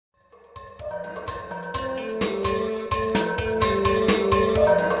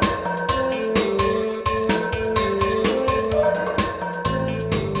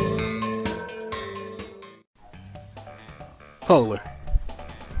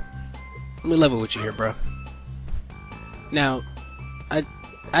Let me level with you here, bro. Now,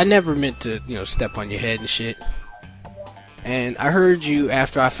 I never meant to, you know, step on your head and shit. And I heard you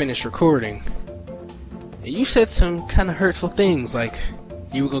after I finished recording. And you said some kind of hurtful things, like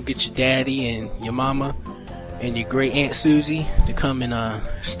you were gonna get your daddy and your mama and your great Aunt Susie to come and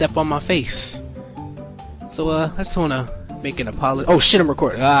step on my face. So I just wanna make an apology. Oh shit, I'm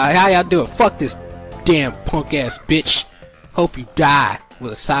recording. How y'all doing? Fuck this damn punk ass bitch. Hope you die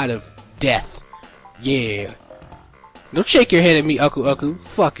with a side of death. Yeah. Don't shake your head at me, Uku.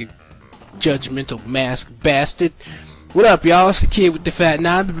 Fucking judgmental mask bastard. What up, y'all? It's the kid with the fat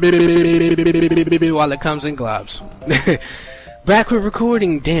knob. While it comes in globs. Back with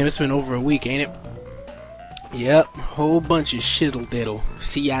recording. Damn, it's been over a week, ain't it? Yep, whole bunch of shiddle diddle.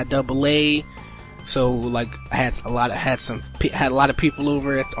 CIAA. So like, I had a lot of people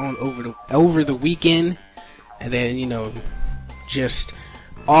over over the weekend, and then you know, just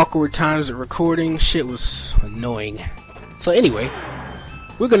awkward times of recording. Shit was annoying. So anyway,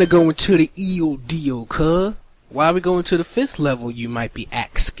 we're gonna go into the EO deal, cuh. Why are we going to the 5th level, you might be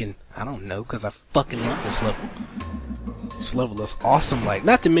asking? I don't know, cause I fucking love this level. This level is awesome, like,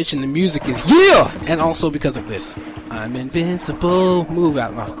 not to mention the music is yeah! And also because of this. I'm invincible. Move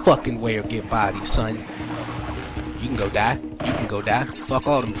out my fucking way or get bodied, son. You can go die. You can go die. Fuck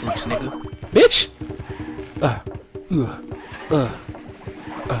all them freaks, nigga. Bitch! Yeah!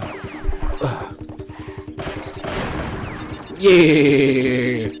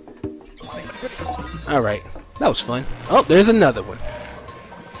 Alright. That was fun. Oh, there's another one.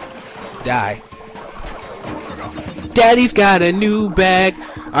 Die. Daddy's got a new bag.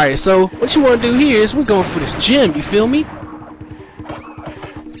 Alright, so what you want to do here is we're going for this gym, you feel me?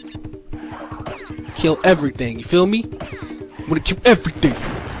 Kill everything, you feel me? I'm gonna kill everything.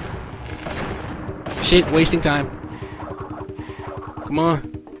 Shit, wasting time. Come on.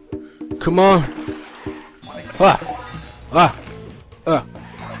 Come on.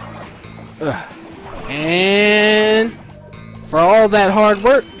 And for all that hard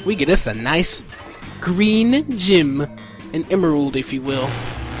work, we get us a nice green gem. An emerald, if you will.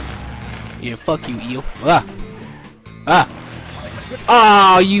 Yeah, fuck you, eel.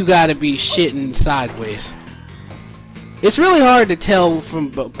 Oh, you gotta be shitting sideways. It's really hard to tell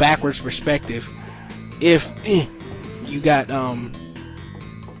from a backwards perspective if you got,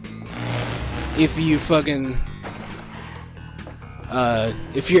 if you fucking,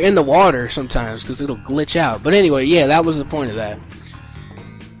 if you're in the water sometimes, because it'll glitch out. But anyway, yeah, that was the point of that.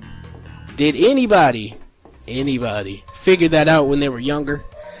 Did anybody figure that out when they were younger?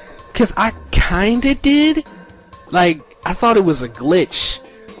 Because I kinda did. Like, I thought it was a glitch.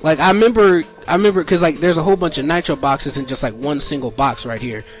 Like, I remember, because, like, there's a whole bunch of nitro boxes in just, like, one single box right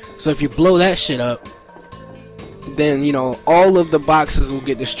here. So if you blow that shit up, then, you know, all of the boxes will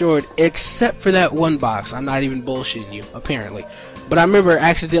get destroyed, except for that one box. I'm not even bullshitting you, apparently. But I remember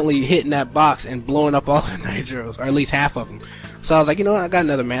accidentally hitting that box and blowing up all the nitros, or at least half of them. So I was like, you know what, I got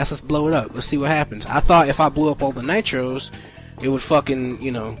another mass, let's blow it up. Let's see what happens. I thought if I blew up all the nitros, it would fucking,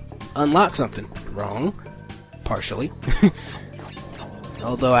 you know, unlock something. Wrong. Partially.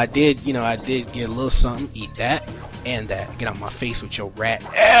 Although I did, you know, I did get a little something. Eat that. And that. Get out my face with your rat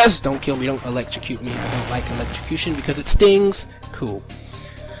ass. Don't kill me. Don't electrocute me. I don't like electrocution because it stings. Cool.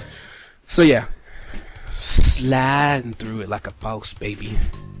 So yeah. Sliding through it like a boss, baby.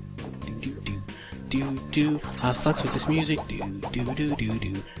 Do. I fucks with this music. Do.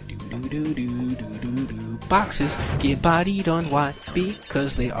 Boxes get bodied on. Why?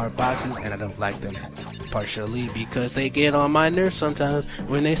 Because they are boxes and I don't like them. Partially because they get on my nerves sometimes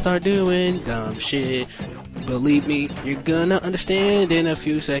when they start doing dumb shit. Believe me, you're gonna understand in a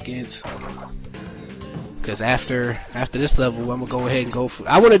few seconds. Because after this level, I'm gonna go ahead and go for.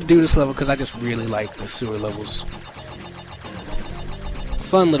 I wanted to do this level because I just really like the sewer levels.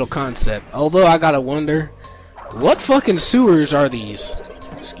 Fun little concept. Although I gotta wonder, what fucking sewers are these?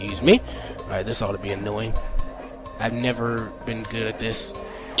 Excuse me. Alright, this ought to be annoying. I've never been good at this.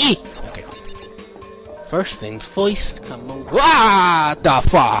 Okay. First things first, come on. Ah, the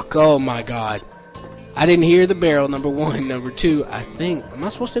fuck! Oh my god. I didn't hear the barrel, number one. Number two, I think... Am I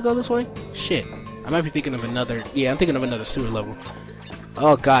supposed to go this way? Shit. I might be thinking of another... Yeah, I'm thinking of another sewer level.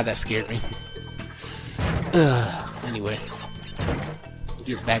 Oh god, that scared me. Anyway.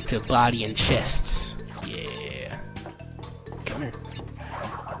 Get back to body and chests. Yeah. Come here.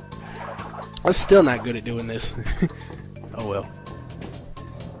 I'm still not good at doing this. Oh well.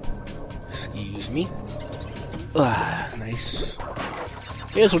 Excuse me. Nice.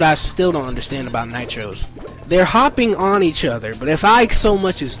 Here's what I still don't understand about nitros. They're hopping on each other, but if I so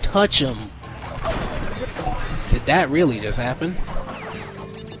much as touch them... Did that really just happen?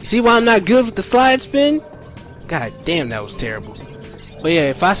 You see why I'm not good with the slide spin? God damn, that was terrible. But yeah,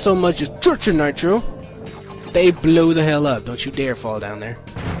 if I so much as touch a nitro, they blow the hell up. Don't you dare fall down there.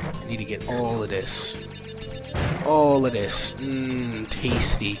 I need to get all of this. All of this.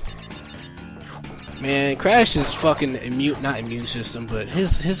 Tasty. Man, Crash's fucking not immune system, but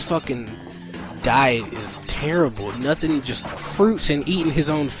his fucking diet is terrible. Nothing, just fruits and eating his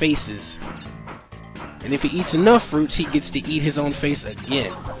own faces. And if he eats enough fruits, he gets to eat his own face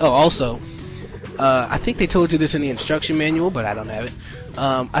again. Oh, also, I think they told you this in the instruction manual, but I don't have it.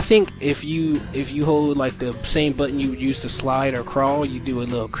 I think if you hold like the same button you would use to slide or crawl, you do a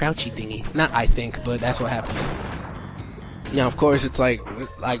little crouchy thingy. Not I think, but that's what happens. Now, of course, it's like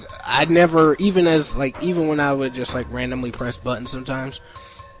I never, even when I would just like randomly press buttons sometimes,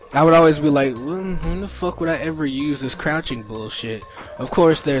 I would always be like, when the fuck would I ever use this crouching bullshit? Of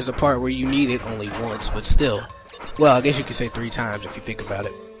course, there's a part where you need it only once, but still. Well, I guess you could say 3 times if you think about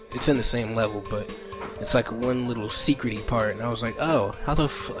it. It's in the same level, but it's like one little secret-y part, and I was like, oh, how the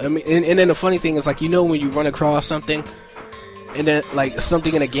I mean, and then the funny thing is, like, you know when you run across something, and then, like,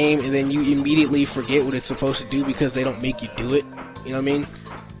 something in a game, and then you immediately forget what it's supposed to do because they don't make you do it, you know what I mean?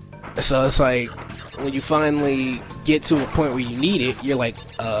 So it's like, when you finally get to a point where you need it, you're like,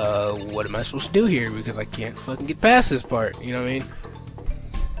 what am I supposed to do here? Because I can't fucking get past this part, you know what I mean?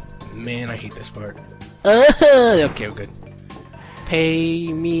 Man, I hate this part. Okay, we're good.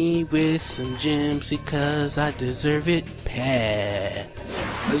 Pay me with some gems because I deserve it.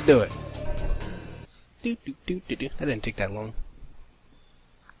 Let's do it. That didn't take that long.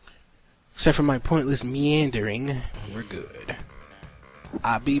 Except for my pointless meandering, we're good.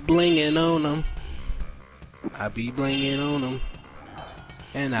 I be blinging on them. I be blinging on them.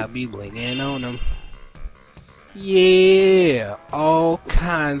 And I be blinging on them. Yeah, all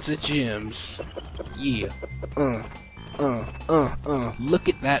kinds of gems. Yeah. Look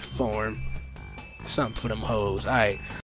at that form. Something for them hoes. Alright.